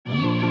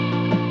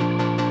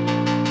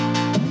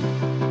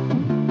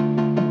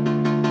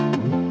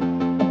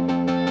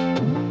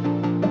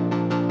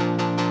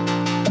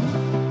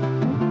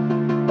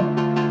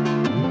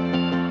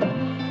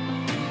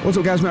What's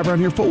up, guys? Matt Brown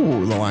here for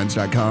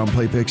TheLines.com,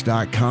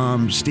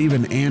 PlayPicks.com.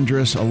 Steven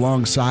Andrus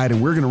alongside,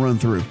 and we're going to run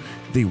through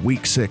the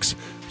Week 6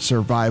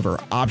 Survivor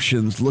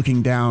options.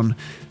 Looking down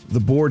the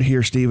board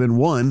here, Steven.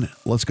 One,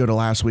 let's go to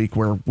last week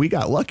where we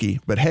got lucky,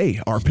 but hey,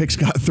 our picks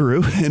got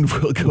through, and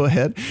we'll go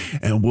ahead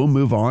and we'll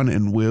move on,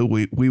 and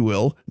we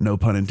will, no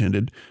pun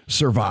intended,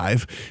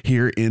 survive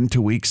here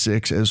into Week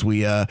 6 as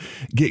we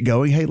get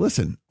going. Hey,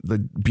 listen, the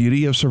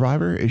beauty of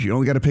Survivor is you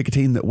only got to pick a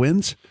team that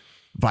wins.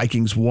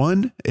 Vikings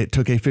won. It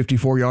took a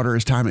 54-yarder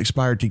as time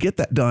expired to get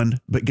that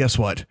done, but guess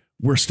what?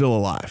 We're still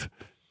alive.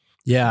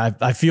 Yeah,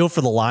 I feel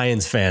for the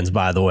Lions fans,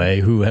 by the way,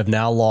 who have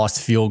now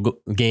lost field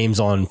games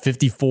on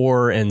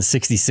 54 and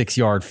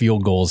 66-yard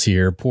field goals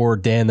here. Poor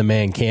Dan the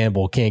Man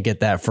Campbell can't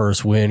get that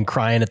first win,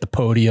 crying at the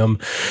podium.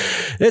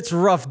 It's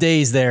rough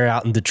days there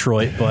out in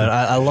Detroit, but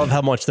I love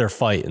how much they're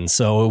fighting.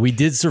 So we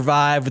did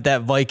survive with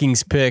that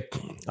Vikings pick.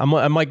 I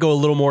might go a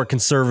little more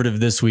conservative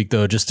this week,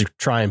 though, just to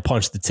try and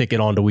punch the ticket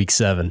onto Week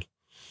 7.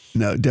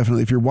 No,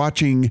 definitely. If you're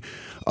watching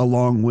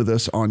along with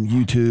us on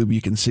YouTube,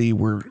 you can see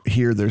we're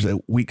here. There's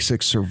a Week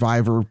 6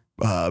 Survivor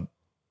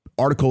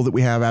article that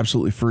we have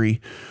absolutely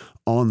free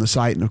on the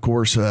site. And of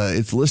course,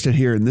 it's listed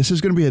here. And this is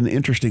going to be an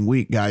interesting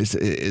week, guys.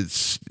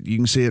 You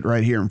can see it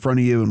right here in front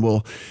of you. And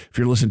if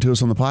you're listening to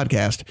us on the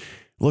podcast,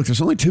 look, there's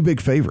only two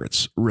big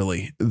favorites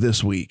really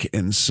this week.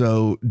 And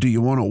so do you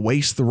want to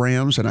waste the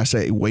Rams? And I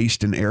say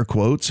waste in air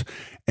quotes.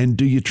 And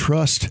do you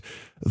trust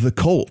the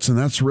Colts? And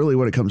that's really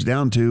what it comes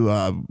down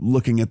to.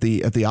 Looking at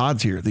the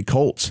odds here, the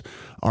Colts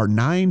are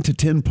 9 to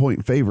 10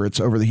 point favorites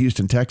over the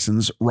Houston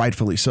Texans,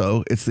 rightfully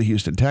so. It's the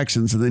Houston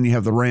Texans. And then you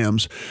have the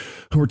Rams,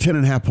 who are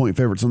 10.5 point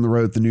favorites on the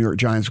road. The New York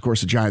Giants, of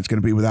course, the Giants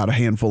going to be without a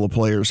handful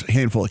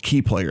of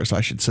key players,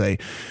 I should say,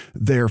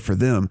 there for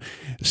them.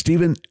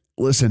 Steven,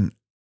 listen,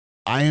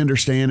 I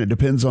understand it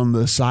depends on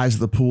the size of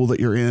the pool that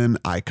you're in.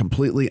 I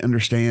completely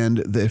understand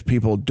that if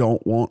people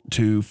don't want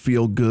to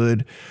feel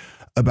good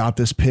about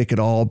this pick at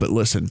all. But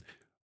listen,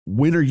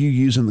 when are you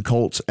using the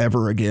Colts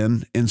ever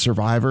again in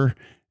Survivor?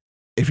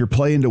 If you're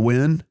playing to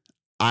win,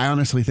 I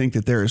honestly think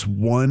that there is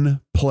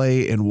one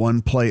play and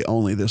one play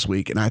only this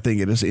week. And I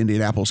think it is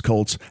Indianapolis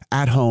Colts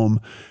at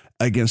home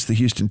against the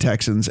Houston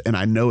Texans. And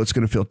I know it's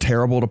going to feel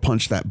terrible to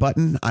punch that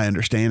button. I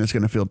understand it's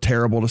going to feel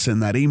terrible to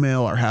send that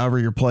email or however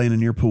you're playing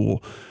in your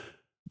pool.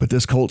 But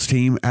this Colts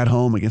team at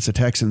home against the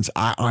Texans,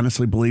 I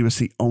honestly believe it's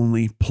the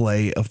only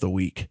play of the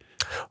week.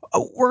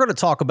 We're going to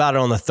talk about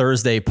it on the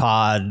Thursday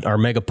pod, our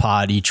mega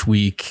pod each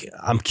week.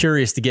 I'm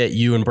curious to get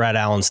you and Brad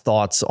Allen's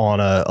thoughts on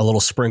a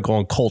little sprinkle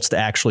on Colts to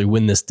actually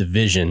win this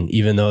division,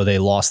 even though they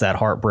lost that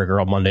heartbreaker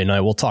on Monday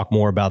night. We'll talk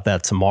more about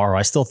that tomorrow.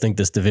 I still think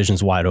this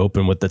division's wide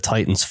open with the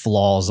Titans'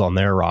 flaws on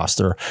their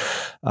roster.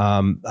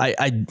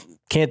 I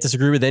can't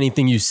disagree with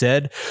anything you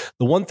said.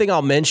 The one thing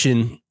I'll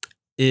mention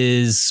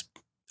is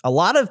a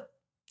lot of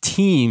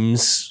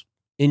teams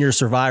in your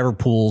Survivor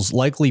pools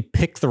likely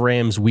pick the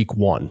Rams week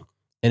 1.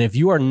 And if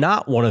you are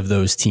not one of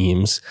those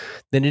teams,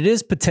 then it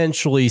is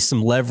potentially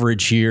some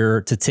leverage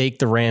here to take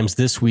the Rams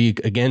this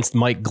week against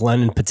Mike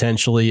Glennon,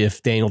 potentially,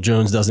 if Daniel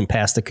Jones doesn't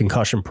pass the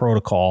concussion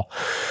protocol.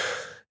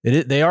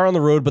 They are on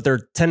the road, but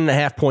they're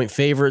 10.5 point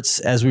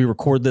favorites as we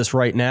record this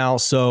right now.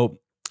 So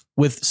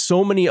with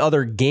so many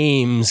other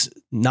games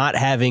not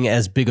having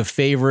as big of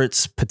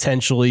favorites,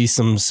 potentially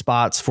some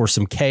spots for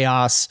some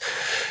chaos,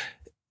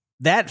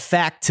 that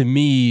fact to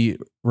me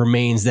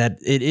remains that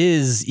it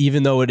is,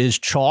 even though it is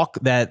chalk,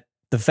 that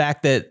the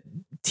fact that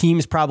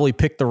teams probably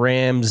pick the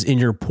Rams in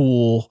your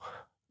pool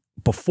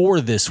before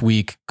this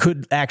week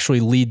could actually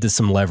lead to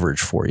some leverage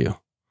for you.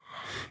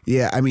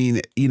 Yeah, I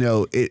mean,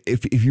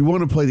 if you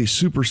want to play the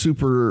super,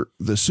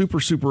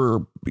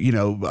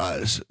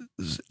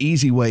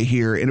 easy way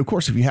here, and of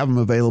course, if you have them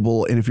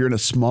available, and if you're in a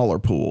smaller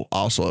pool,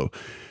 also,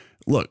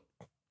 look,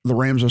 the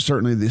Rams are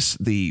certainly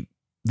the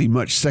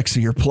much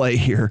sexier play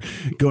here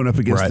going up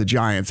against the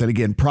Giants. And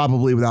again,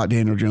 probably without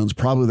Daniel Jones,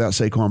 probably without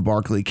Saquon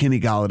Barkley, Kenny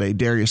Golladay,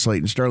 Darius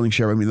Slayton, Sterling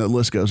Shepard. I mean, the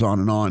list goes on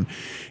and on.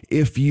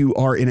 If you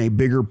are in a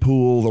bigger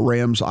pool, the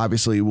Rams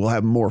obviously will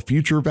have more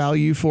future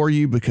value for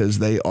you because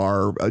they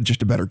are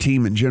just a better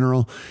team in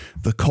general.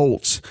 The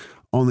Colts,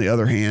 on the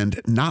other hand,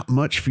 not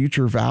much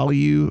future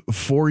value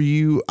for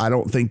you. I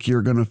don't think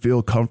you're going to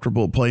feel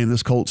comfortable playing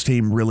this Colts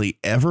team really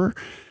ever.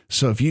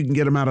 So if you can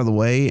get them out of the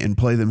way and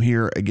play them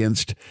here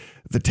against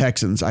the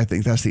Texans, I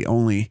think that's the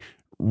only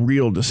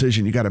real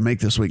decision you got to make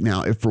this week.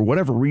 Now, if for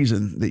whatever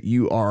reason that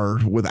you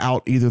are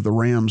without either the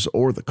Rams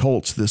or the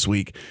Colts this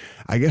week,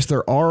 I guess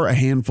there are a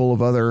handful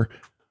of other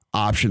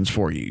options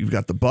for you. You've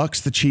got the Bucks,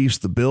 the Chiefs,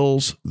 the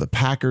Bills, the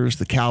Packers,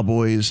 the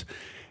Cowboys,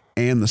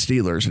 and the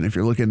Steelers. And if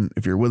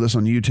you're with us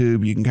on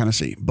YouTube, you can kind of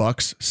see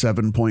Bucks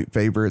 7 point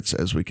favorites.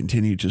 As we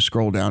continue to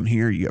scroll down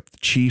here, you have the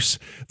Chiefs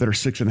that are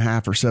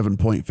 6.5 or 7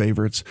 point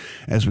favorites.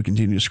 As we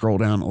continue to scroll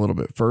down a little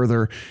bit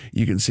further,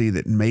 you can see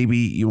that maybe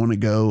you want to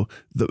go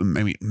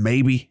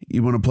maybe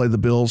you want to play the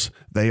Bills.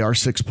 They are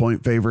 6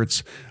 point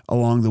favorites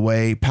along the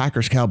way.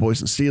 Packers,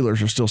 Cowboys, and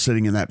Steelers are still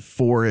sitting in that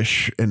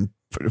 4-ish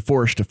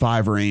to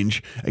 5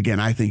 range.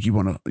 Again, I think you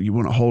want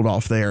to hold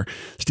off there.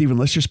 Steven,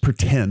 let's just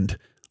pretend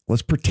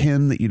let's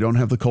pretend that you don't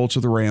have the Colts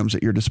or the Rams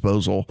at your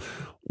disposal.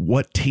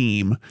 What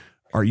team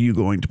are you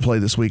going to play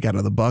this week out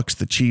of the Bucs,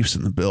 the Chiefs,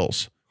 and the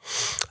Bills?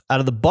 Out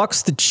of the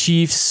Bucs, the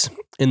Chiefs,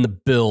 and the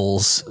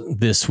Bills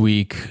this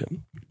week,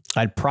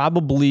 I'd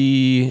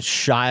probably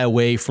shy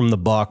away from the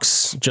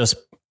Bucs just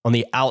on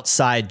the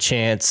outside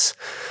chance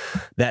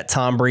that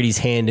Tom Brady's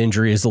hand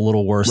injury is a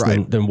little worse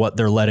than what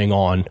they're letting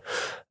on.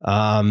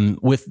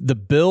 With the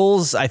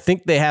Bills, I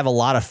think they have a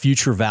lot of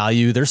future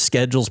value. Their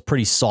schedule's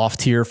pretty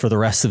soft here for the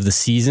rest of the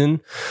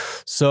season.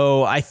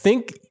 So I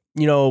think,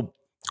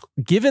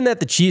 given that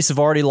the Chiefs have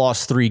already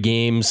lost 3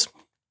 games,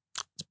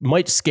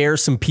 might scare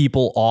some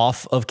people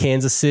off of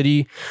Kansas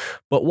City,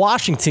 but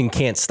Washington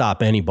can't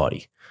stop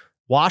anybody.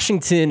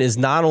 Washington is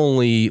not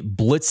only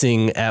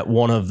blitzing at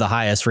one of the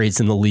highest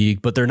rates in the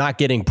league, but they're not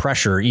getting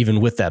pressure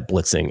even with that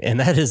blitzing. And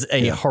that is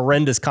a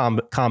horrendous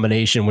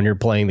combination when you're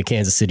playing the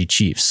Kansas City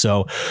Chiefs.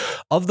 So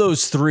of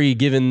those 3,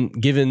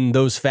 given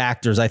those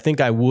factors, I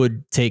think I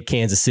would take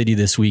Kansas City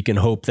this week and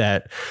hope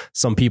that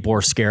some people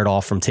are scared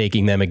off from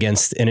taking them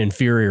against an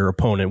inferior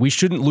opponent. We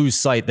shouldn't lose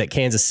sight that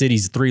Kansas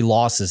City's 3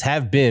 losses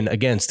have been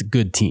against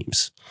good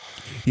teams.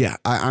 Yeah,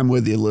 I'm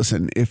with you.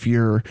 Listen, if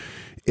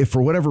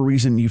for whatever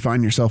reason you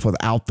find yourself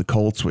without the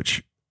Colts,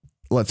 which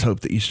let's hope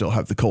that you still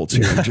have the Colts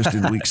here just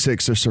in week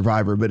 6 or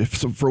Survivor. But if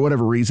for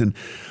whatever reason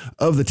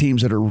of the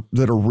teams that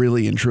are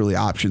really and truly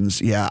options,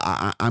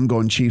 I'm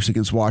going Chiefs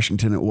against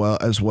Washington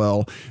as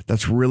well.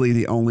 That's really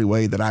the only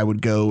way that I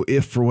would go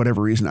if for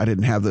whatever reason I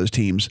didn't have those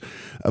teams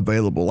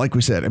available. Like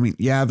we said, I mean,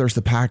 there's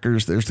the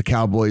Packers, there's the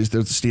Cowboys,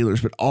 there's the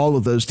Steelers, but all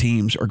of those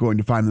teams are going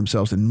to find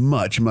themselves in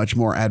much, much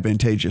more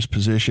advantageous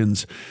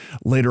positions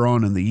later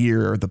on in the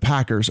year. The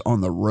Packers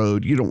on the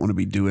road, you don't want to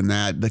be doing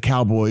that. The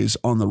Cowboys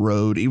on the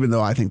road, even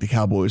though I think the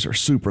Cowboys are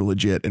super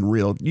legit and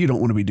real, you don't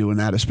want to be doing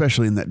that,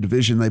 especially in that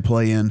division they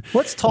play in.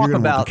 Let's talk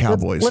about the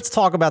Cowboys. Let's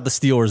talk about the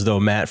Steelers though,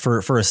 Matt, for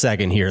a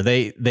second here.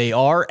 They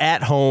are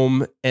at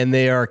home and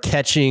they are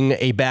catching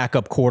a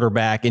backup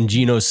quarterback in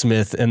Geno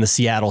Smith and the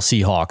Seattle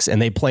Seahawks, and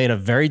they play in a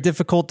very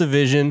difficult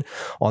division.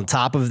 On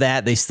top of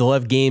that, they still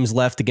have games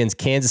left against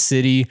Kansas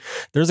City.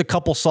 There's a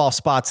couple soft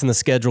spots in the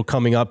schedule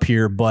coming up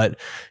here, but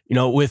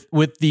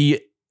with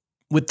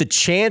the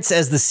chance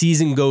as the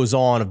season goes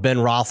on of Ben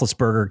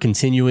Roethlisberger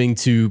continuing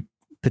to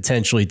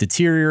potentially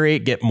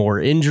deteriorate, get more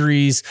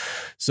injuries.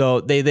 So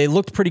they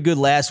looked pretty good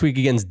last week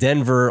against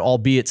Denver,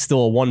 albeit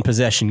still a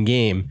 1-possession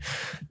game.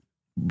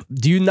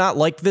 Do you not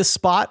like this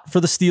spot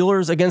for the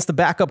Steelers against the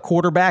backup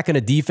quarterback and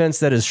a defense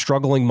that is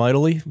struggling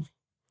mightily?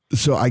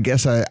 So I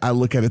guess I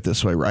look at it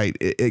this way, right?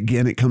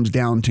 Again, it comes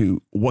down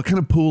to what kind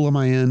of pool am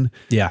I in?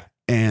 Yeah.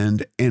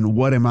 And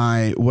what am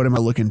I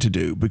looking to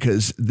do?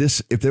 Because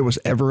if there was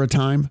ever a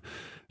time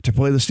to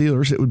play the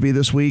Steelers, it would be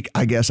this week.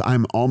 I guess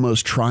I'm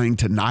almost trying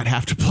to not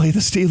have to play the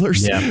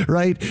Steelers,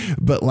 right?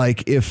 But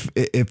like if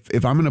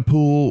I'm in a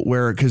pool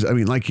where, because I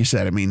mean, like you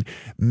said, I mean,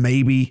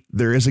 maybe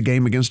there is a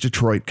game against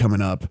Detroit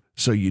coming up,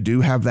 so you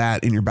do have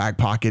that in your back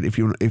pocket if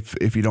you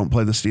don't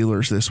play the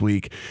Steelers this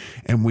week,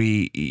 and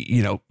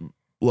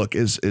look,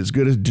 as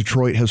good as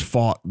Detroit has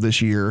fought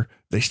this year,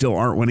 they still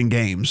aren't winning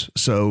games.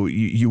 So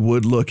you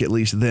would look at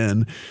least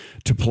then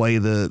to play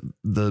the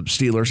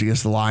Steelers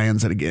against the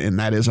Lions. And again,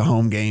 that is a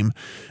home game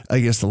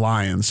against the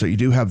Lions. So you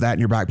do have that in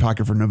your back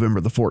pocket for November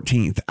the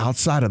 14th.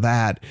 Outside of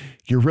that,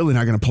 you're really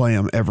not going to play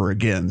them ever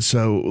again.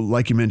 So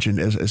like you mentioned,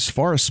 as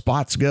far as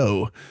spots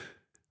go,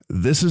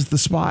 this is the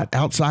spot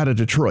outside of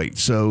Detroit.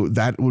 So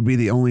that would be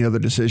the only other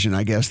decision,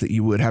 I guess, that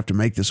you would have to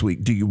make this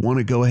week. Do you want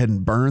to go ahead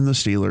and burn the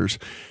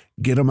Steelers,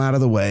 get them out of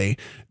the way,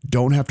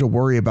 don't have to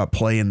worry about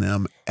playing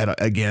them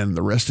again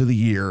the rest of the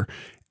year,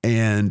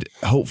 and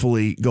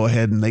hopefully go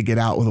ahead and they get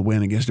out with a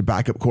win against a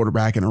backup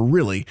quarterback and a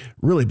really,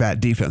 really bad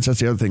defense?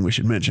 That's the other thing we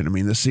should mention. I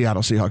mean, the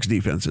Seattle Seahawks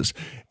defense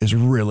is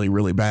really,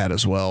 really bad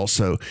as well.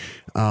 So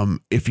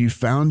if you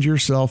found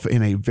yourself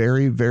in a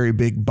very, very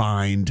big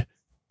bind,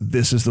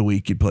 this is the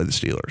week you'd play the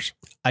Steelers.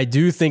 I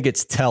do think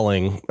it's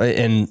telling.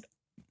 And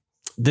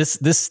this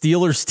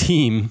Steelers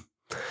team,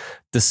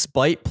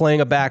 despite playing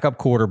a backup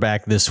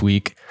quarterback this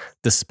week,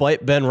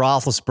 despite Ben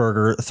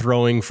Roethlisberger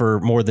throwing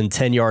for more than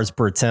 10 yards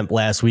per attempt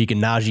last week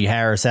and Najee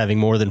Harris having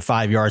more than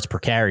 5 yards per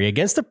carry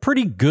against a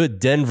pretty good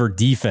Denver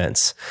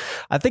defense,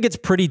 I think it's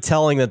pretty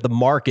telling that the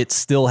market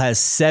still has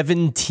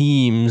 7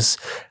 teams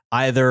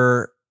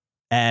either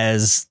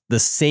as the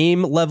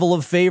same level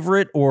of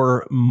favorite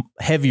or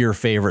heavier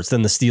favorites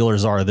than the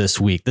Steelers are this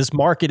week. This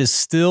market is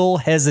still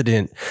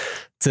hesitant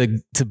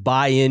to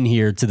buy in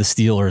here to the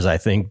Steelers, I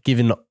think,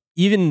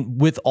 even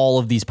with all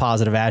of these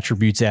positive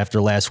attributes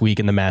after last week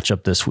and the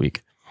matchup this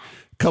week.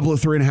 Couple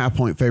of 3.5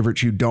 point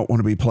favorites you don't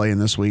want to be playing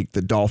this week,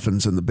 the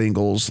Dolphins and the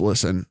Bengals.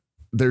 Listen,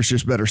 there's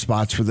just better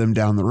spots for them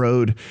down the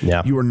road.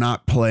 Yeah. You are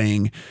not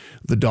playing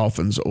the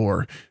Dolphins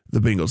or the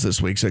Bengals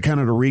this week. So kind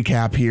of to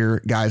recap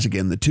here, guys,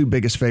 again, the 2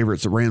 biggest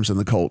favorites, the Rams and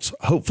the Colts.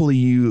 Hopefully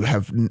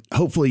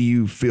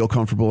you feel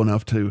comfortable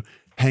enough to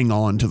hang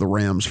on to the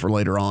Rams for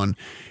later on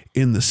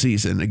in the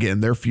season. Again,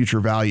 their future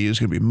value is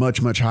going to be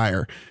much, much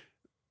higher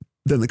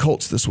than the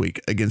Colts this week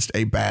against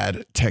a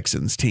bad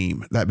Texans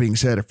team. That being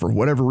said, if for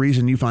whatever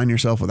reason you find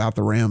yourself without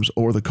the Rams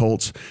or the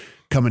Colts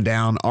coming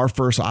down, our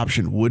first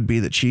option would be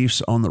the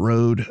Chiefs on the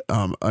road.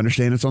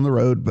 Understand it's on the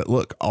road, but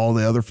look, all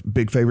the other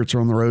big favorites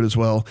are on the road as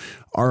well.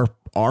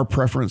 Our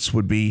preference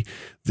would be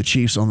the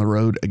Chiefs on the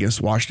road against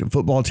the Washington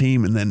football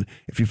team. And then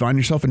if you find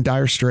yourself in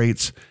dire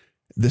straits,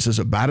 this is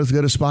about as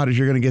good a spot as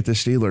you're going to get the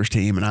Steelers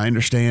team. And I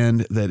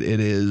understand that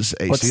it is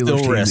a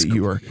Steelers team that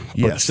you are,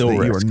 yes,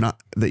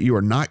 that you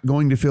are not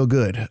going to feel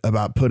good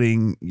about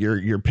putting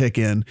your pick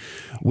in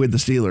with the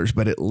Steelers,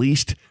 but at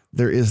least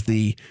there is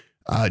the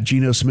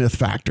Geno Smith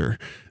factor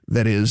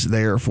that is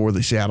there for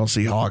the Seattle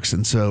Seahawks.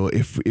 And so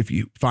if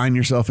you find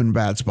yourself in a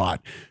bad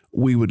spot,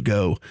 we would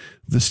go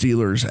the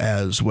Steelers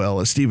as well.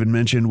 As Steven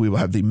mentioned, we will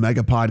have the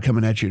Megapod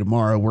coming at you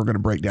tomorrow. We're going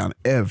to break down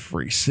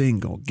every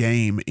single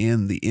game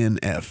in the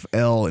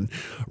NFL and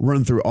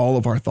run through all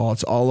of our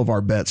thoughts, all of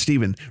our bets.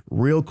 Steven,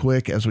 real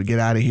quick as we get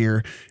out of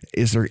here,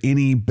 is there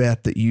any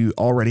bet that you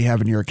already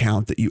have in your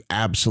account that you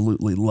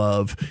absolutely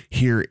love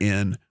here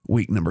in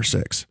week number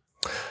 6?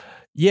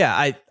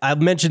 Yeah, I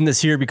mentioned this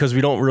here because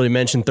we don't really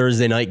mention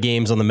Thursday night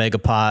games on the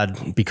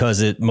Megapod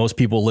because most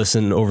people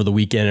listen over the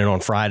weekend and on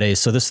Fridays.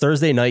 So this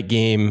Thursday night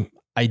game,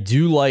 I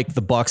do like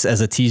the Bucs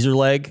as a teaser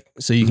leg.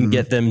 So you can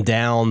get them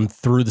down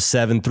through the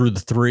 7, through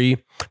the 3,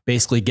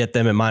 basically get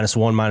them at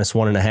 -1,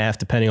 -1.5,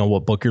 depending on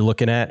what book you're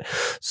looking at.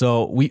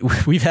 So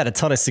we've had a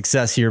ton of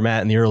success here,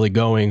 Matt, in the early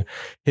going,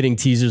 hitting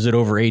teasers at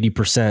over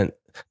 80%.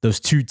 Those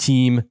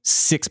 2-team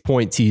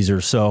 6-point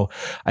teasers. So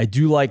I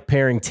do like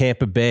pairing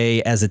Tampa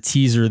Bay as a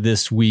teaser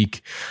this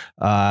week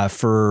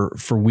for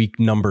week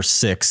number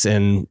 6.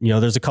 And,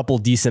 there's a couple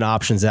of decent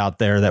options out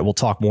there that we'll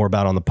talk more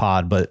about on the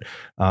pod, but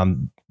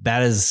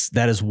that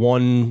is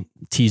one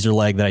teaser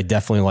leg that I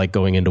definitely like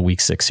going into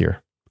week 6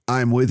 here.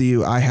 I'm with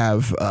you. I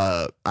have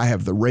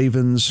the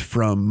Ravens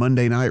from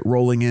Monday night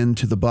rolling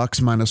into the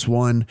Bucs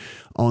 -1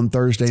 on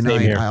Thursday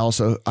night. Here.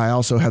 I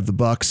also have the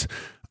Bucs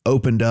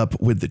opened up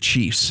with the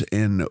Chiefs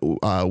in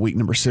week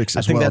number 6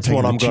 as well. I think that's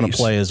what I'm going to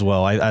play as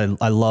well.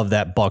 I love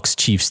that Bucs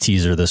Chiefs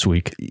teaser this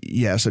week.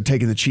 Yeah, so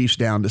taking the Chiefs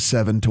down to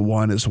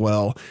 7-1 as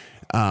well.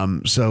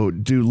 So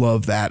do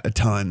love that a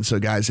ton. So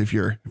guys, if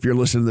you're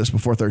listening to this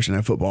before Thursday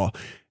Night Football,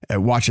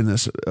 watching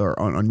this or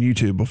on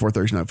YouTube before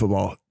Thursday Night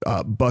Football,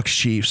 Bucs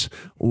Chiefs,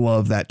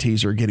 love that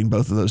teaser, getting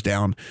both of those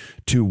down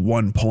to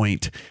 1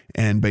 point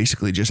and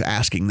basically just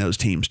asking those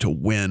teams to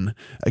win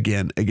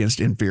again against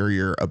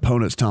inferior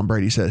opponents. Tom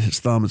Brady said his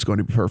thumb is going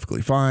to be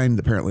perfectly fine.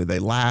 Apparently they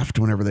laughed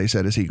whenever they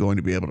said, is he going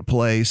to be able to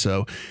play?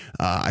 So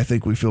I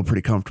think we feel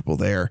pretty comfortable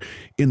there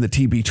in the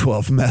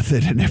TB12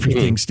 method and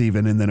everything,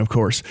 Steven. And then of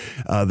course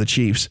the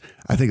Chiefs,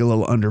 I think a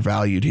little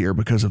undervalued here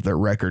because of their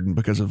record and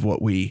because of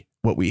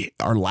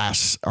our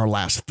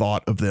last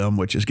thought of them,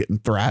 which is getting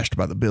thrashed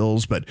by the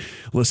Bills. But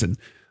listen,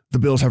 the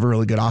Bills have a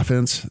really good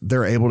offense.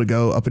 They're able to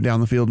go up and down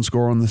the field and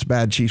score on this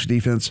bad Chiefs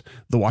defense.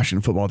 The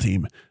Washington football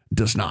team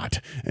does not.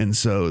 And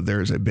so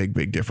there's a big,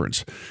 big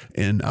difference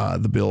in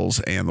the Bills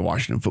and the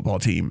Washington football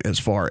team as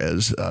far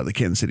as the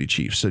Kansas City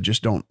Chiefs. So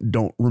just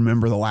don't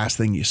remember the last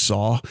thing you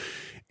saw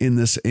in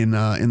this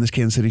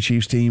Kansas City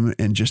Chiefs team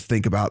and just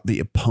think about the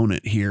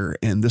opponent here.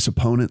 And this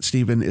opponent,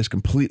 Steven, is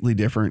completely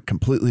different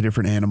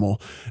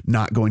animal,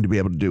 not going to be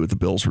able to do what the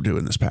Bills were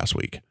doing this past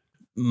week.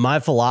 My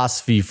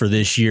philosophy for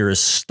this year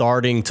is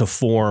starting to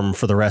form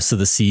for the rest of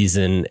the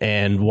season.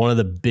 And one of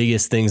the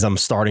biggest things I'm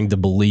starting to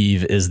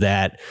believe is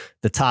that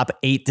the top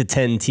 8 to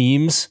 10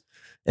 teams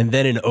and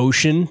then an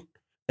ocean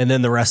and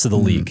then the rest of the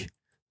league.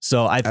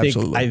 So I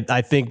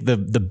think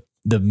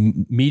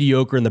the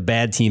mediocre and the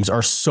bad teams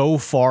are so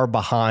far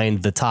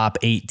behind the top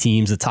 8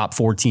 teams, the top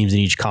 4 teams in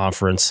each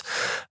conference,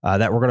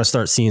 that we're going to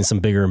start seeing some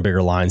bigger and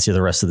bigger lines here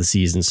the rest of the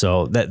season.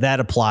 So that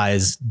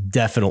applies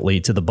definitely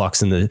to the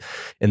Bucs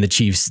and the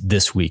Chiefs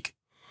this week.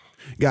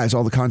 Guys,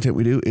 all the content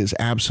we do is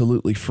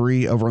absolutely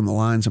free over on the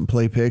Lines and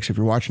Play Picks. If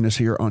you're watching us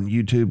here on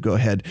YouTube, go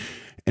ahead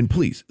and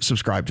please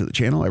subscribe to the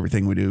channel.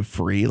 Everything we do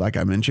free, like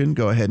I mentioned.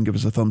 Go ahead and give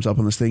us a thumbs up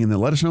on this thing, and then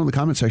let us know in the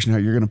comment section how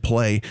you're going to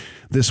play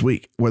this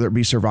week, whether it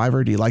be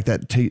Survivor. Do you like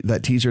that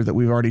teaser that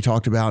we've already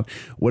talked about?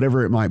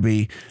 Whatever it might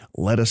be,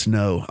 let us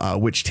know.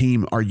 Which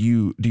team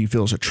do you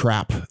feel is a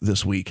trap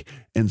this week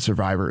in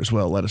Survivor as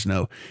well? Let us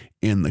know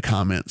in the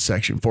comment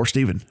section. For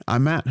Steven,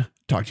 I'm Matt.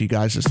 Talk to you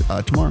guys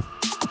tomorrow.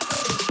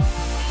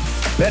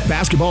 Bet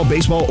basketball,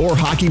 baseball, or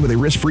hockey with a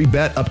risk-free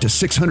bet up to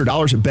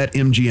 $600 at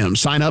BetMGM.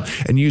 Sign up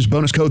and use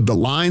bonus code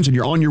THELINES, and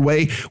you're on your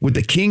way with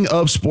the king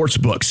of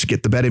sportsbooks.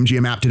 Get the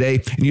BetMGM app today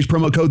and use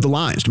promo code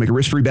THELINES to make a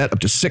risk-free bet up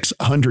to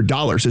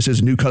 $600. This is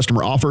a new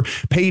customer offer.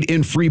 Paid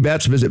in free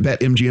bets. Visit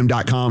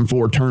BetMGM.com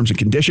for terms and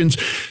conditions.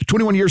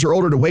 21 years or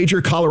older to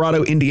wager.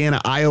 Colorado,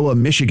 Indiana, Iowa,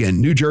 Michigan,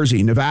 New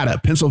Jersey,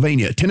 Nevada,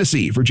 Pennsylvania,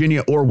 Tennessee,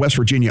 Virginia, or West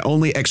Virginia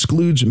only.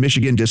 Excludes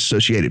Michigan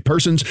disassociated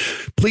persons.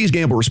 Please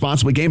gamble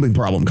responsibly. Gambling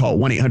problem? Call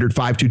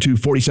 1-800-5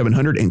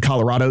 522-4700 in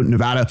Colorado,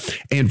 Nevada,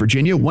 and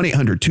Virginia.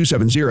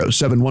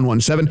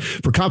 1-800-270-7117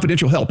 for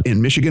confidential help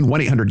in Michigan.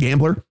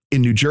 1-800-GAMBLER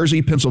in New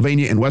Jersey,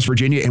 Pennsylvania, and West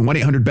Virginia, and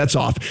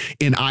 1-800-BETS-OFF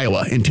in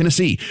Iowa. In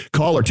Tennessee,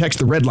 call or text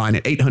the red line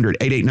at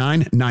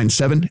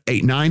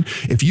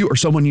 800-889-9789. If you or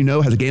someone you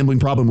know has a gambling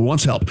problem and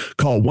wants help,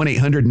 call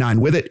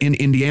 1-800-9-WITH-IT in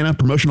Indiana.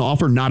 Promotional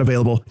offer not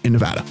available in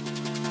Nevada.